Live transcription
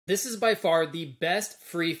This is by far the best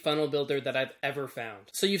free funnel builder that I've ever found.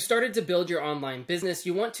 So you've started to build your online business.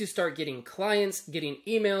 You want to start getting clients, getting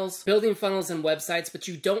emails, building funnels and websites, but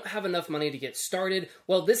you don't have enough money to get started.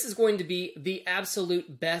 Well, this is going to be the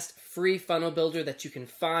absolute best free funnel builder that you can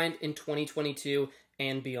find in 2022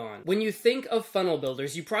 and beyond. When you think of funnel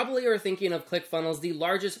builders, you probably are thinking of Clickfunnels, the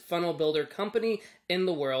largest funnel builder company in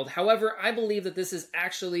the world. However, I believe that this is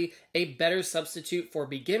actually a better substitute for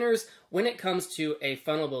beginners when it comes to a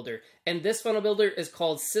funnel builder. And this funnel builder is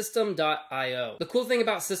called 𝗕𝗢𝗢𝗢𝗦. The cool thing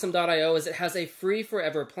about 𝗕𝗢𝗢𝗢𝗢 is it has a free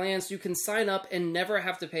forever plan, so you can sign up and never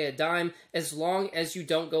have to pay a dime as long as you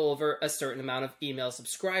don't go over a certain amount of email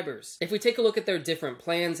subscribers. If we take a look at their different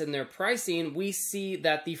plans and their pricing, we see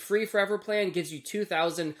that the free forever plan gives you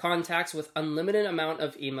 2,000 contacts with unlimited amount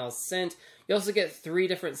of emails sent. You also get 3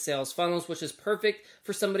 different sales funnels, which is perfect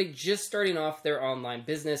for somebody just starting off their online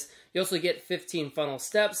business. You also get 15 funnel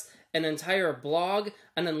steps, an entire blog,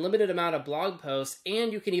 an unlimited amount of blog posts,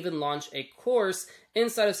 and you can even launch a course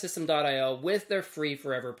inside of 𝗕𝗢𝗢𝗢𝗢𝗢 with their free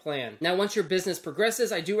forever plan. Now, once your business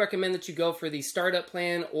progresses, I do recommend that you go for the startup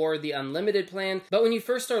plan or the unlimited plan. But when you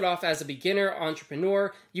first start off as a beginner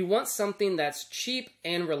entrepreneur, you want something that's cheap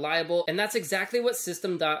and reliable, and that's exactly what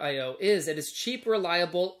𝗕𝗢𝗢𝗢𝗢𝗢 is. It is cheap,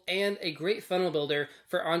 reliable, and a great funnel builder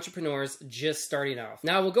for entrepreneurs just starting off.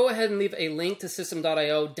 Now, we'll go ahead and leave a link to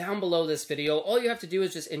𝗕𝗢𝗢𝗢𝗢𝗢 down below this video. All you have to do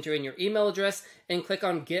is just enter in your email address and click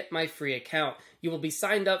on Get My Free Account. You will be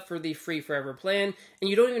signed up for the free forever plan, and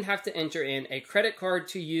you don't even have to enter in a credit card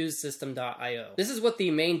to use 𝗕𝗢𝗢𝗢𝗢𝗢. This is what the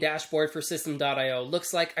main dashboard for 𝗕𝗢𝗢𝗢𝗢𝗢𝗢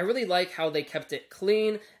looks like. I really like how they kept it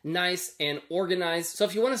clean, nice, and organized. So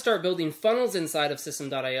if you want to start building funnels inside of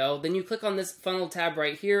𝗕𝗢𝗢𝗢𝗢𝗢𝗢𝗢, then you click on this funnel tab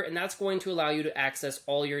right here, and that's going to allow you to access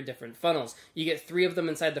all your different funnels. You get 3 of them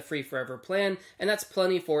inside the free forever plan, and that's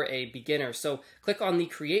plenty for a beginner. So click on the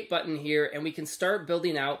create button here, and we can start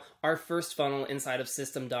building out our first funnel inside of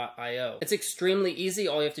𝗕𝗢𝗢𝗢𝗢𝗢𝗢𝗢𝗢𝗢𝗢. It's extremely easy.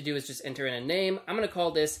 All you have to do is just enter in a name. I'm going to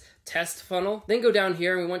call this test funnel. Then go down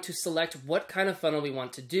here and we want to select what kind of funnel we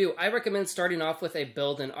want to do. I recommend starting off with a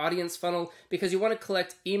build an audience funnel because you want to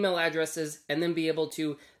collect email addresses and then be able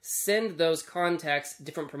to send those contacts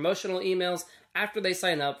different promotional emails after they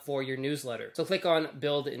sign up for your newsletter. So click on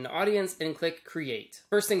build an audience and click create.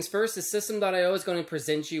 First things first is 𝗕𝗢𝗢𝗢𝗢𝗢𝗢𝗢 is going to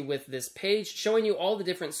present you with this page showing you all the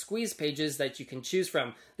different squeeze pages that you can choose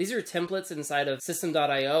from. These are templates inside of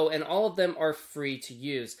𝗕𝗢𝗢𝗢𝗢𝗢𝗢𝗢 and all of them are free to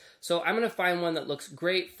use. So I'm going to find one that looks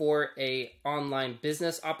great for a online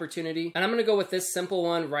business opportunity. And I'm going to go with this simple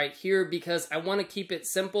one right here because I want to keep it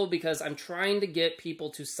simple because I'm trying to get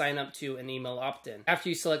people to sign up to an email opt-in. After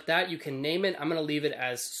you select that, you can name it. I'm going to leave it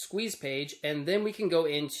as squeeze page, and then we can go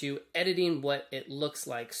into editing what it looks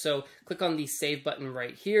like. So click on the save button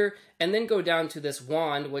right here and then go down to this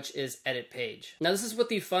wand, which is edit page. Now this is what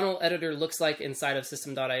the funnel editor looks like inside of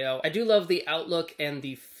𝗕𝗢𝗢𝗢𝗢𝗢𝗢𝗢𝗢. I do love the outlook and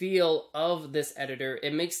the feel of this editor.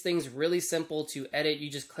 It makes things really simple to edit. You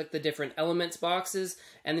just click the different elements boxes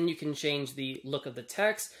and then you can change the look of the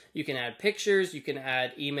text. You can add pictures, you can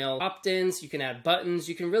add email opt-ins, you can add buttons,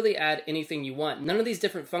 you can really add anything you want. None of these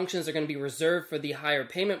different functions are going to be reserved for the higher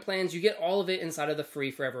payment plans. You get all of it inside of the free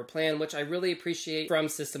forever plan, which I really appreciate from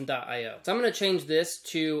𝗕𝗢𝗢𝗢𝗢𝗢𝗢𝗢. So I'm going to change this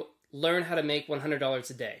to learn how to make $100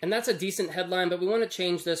 a day. And that's a decent headline, but we want to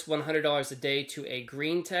change this $100 a day to a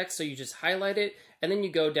green text. So you just highlight it and then you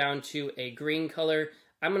go down to a green color.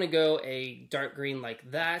 I'm going to go a dark green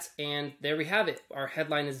like that, and there we have it. Our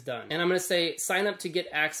headline is done. And I'm going to say sign up to get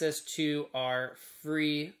access to our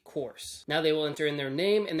free course. Now they will enter in their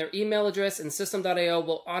name and their email address, and 𝗕𝗢𝗢𝗢𝗢𝗢𝗢𝗢𝗢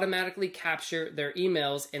will automatically capture their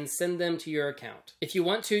emails and send them to your account. If you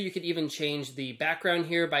want to, you could even change the background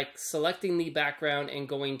here by selecting the background and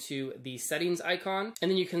going to the settings icon,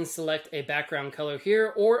 and then you can select a background color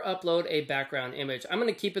here or upload a background image. I'm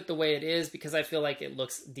going to keep it the way it is because I feel like it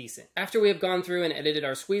looks decent. After we have gone through and edited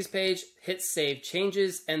our squeeze page, hit save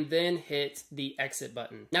changes and then hit the exit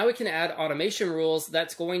button. Now we can add automation rules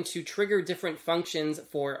that's going to trigger different functions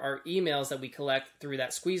for our emails that we collect through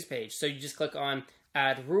that squeeze page. So you just click on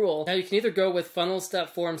add rule. Now you can either go with funnel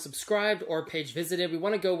step form subscribed or page visited. We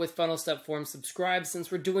want to go with funnel step form subscribed since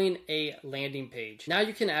we're doing a landing page. Now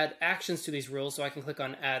you can add actions to these rules. So I can click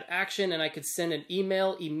on add action and I could send an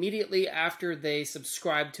email immediately after they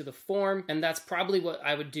subscribe to the form. And that's probably what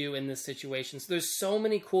I would do in this situation. So there's so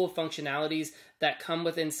many cool functionalities that come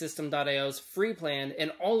within 𝗕𝗢𝗢𝗢𝗢𝗢𝗢𝗢𝗢𝗢's free plan.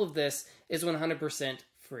 And all of this is 100%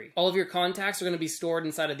 free. All of your contacts are going to be stored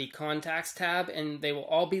inside of the Contacts tab, and they will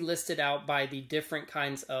all be listed out by the different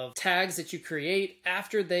kinds of tags that you create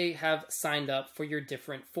after they have signed up for your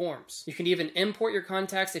different forms. You can even import your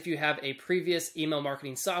contacts if you have a previous email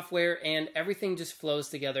marketing software, and everything just flows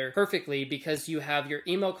together perfectly because you have your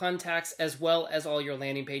email contacts as well as all your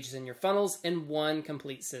landing pages and your funnels in one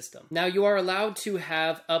complete system. Now, you are allowed to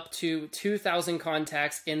have up to 2,000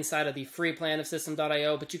 contacts inside of the free plan of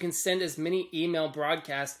System.io, but you can send as many email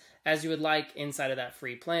broadcasts as you would like inside of that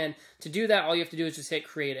free plan. To do that, all you have to do is just hit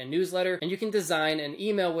create a newsletter, and you can design an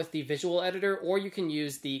email with the visual editor, or you can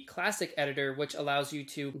use the classic editor, which allows you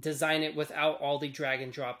to design it without all the drag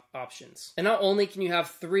and drop options. And not only can you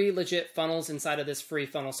have 3 legit funnels inside of this free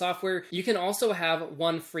funnel software, you can also have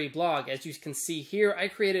 1 free blog. As you can see here, I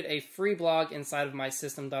created a free blog inside of my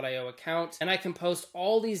System.io account, and I can post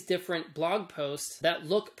all these different blog posts that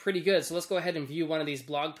look pretty good. So let's go ahead and view one of these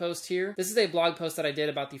blog posts here. This is a blog post that I did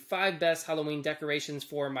about the 5 best Halloween decorations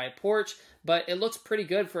for my porch, but it looks pretty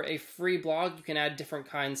good for a free blog. You can add different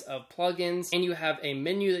kinds of plugins, and you have a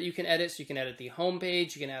menu that you can edit. So you can edit the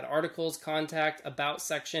homepage, you can add articles, contact, about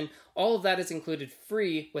section. All of that is included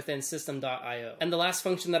free within System.io. And the last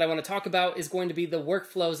function that I want to talk about is going to be the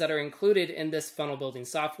workflows that are included in this funnel building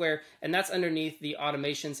software, and that's underneath the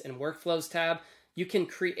Automations and Workflows tab. You can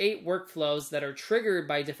create workflows that are triggered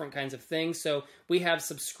by different kinds of things. So we have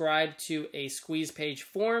subscribed to a squeeze page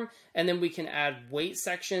form, and then we can add wait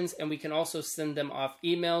sections, and we can also send them off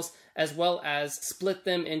emails, as well as split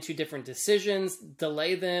them into different decisions,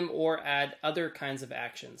 delay them, or add other kinds of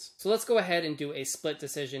actions. So let's go ahead and do a split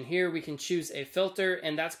decision here. We can choose a filter,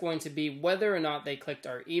 and that's going to be whether or not they clicked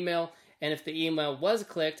our email. And if the email was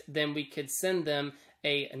clicked, then we could send them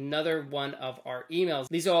another one of our emails.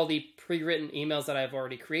 These are all the pre-written emails that I've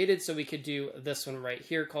already created, so we could do this one right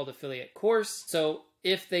here called Affiliate Course. So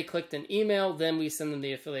if they clicked an email, then we send them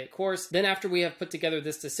the affiliate course. Then after we have put together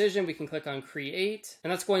this decision, we can click on create,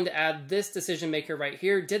 and that's going to add this decision maker right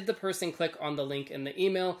here. Did the person click on the link in the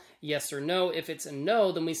email? Yes or no. If it's a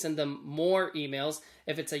no, then we send them more emails.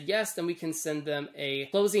 If it's a yes, then we can send them a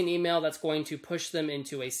closing email that's going to push them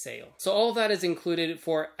into a sale. So all of that is included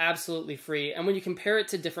for absolutely free. And when you compare it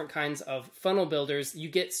to different kinds of funnel builders, you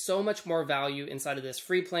get so much more value inside of this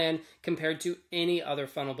free plan compared to any other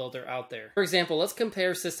funnel builder out there. For example, let's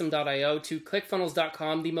compare System.io to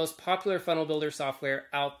Clickfunnels.com, the most popular funnel builder software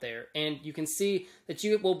out there. And you can see that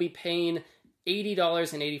you will be paying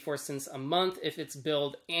 $80.84 a month if it's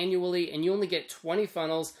billed annually, and you only get 20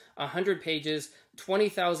 funnels, 100 pages,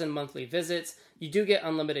 20,000 monthly visits. You do get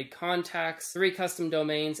unlimited contacts, 3 custom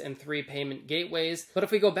domains, and 3 payment gateways. But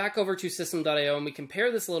if we go back over to System.io and we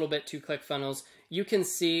compare this a little bit to ClickFunnels, you can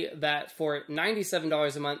see that for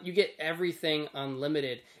 $97 a month, you get everything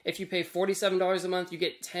unlimited. If you pay $47 a month, you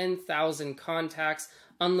get 10,000 contacts,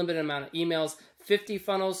 unlimited amount of emails, 50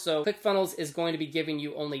 funnels. So ClickFunnels is going to be giving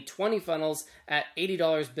you only 20 funnels at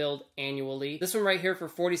 $80 billed annually. This one right here for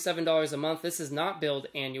 $47 a month, this is not billed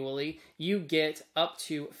annually. You get up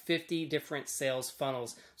to 50 different sales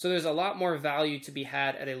funnels. So there's a lot more value to be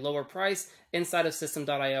had at a lower price inside of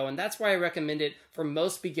System.io, and that's why I recommend it for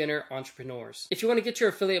most beginner entrepreneurs. If you want to get your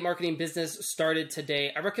affiliate marketing business started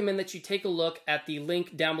today, I recommend that you take a look at the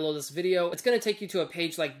link down below this video. It's going to take you to a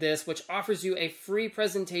page like this, which offers you a free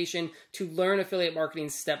presentation to learn affiliate marketing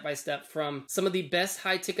step by step from some of the best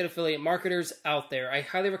high-ticket affiliate marketers out there. I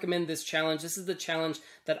highly recommend this challenge. This is the challenge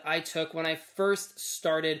that I took when I first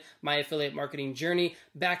started my affiliate marketing journey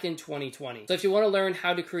back in 2020. So if you want to learn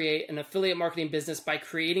how to create an affiliate marketing business by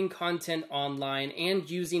creating content online and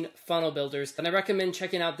using funnel builders, then I recommend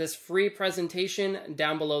checking out this free presentation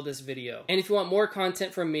down below this video. And if you want more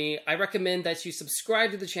content from me, I recommend that you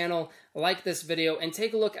subscribe to the channel, like this video, and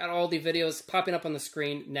take a look at all the videos popping up on the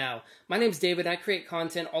screen now. My name's David, and I create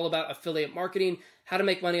content all about affiliate marketing, how to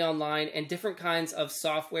make money online, and different kinds of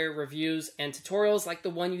software reviews and tutorials like the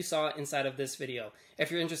one you saw inside of this video.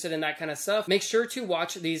 If you're interested in that kind of stuff, make sure to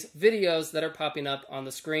watch these videos that are popping up on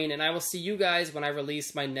the screen, and I will see you guys when I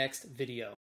release my next video.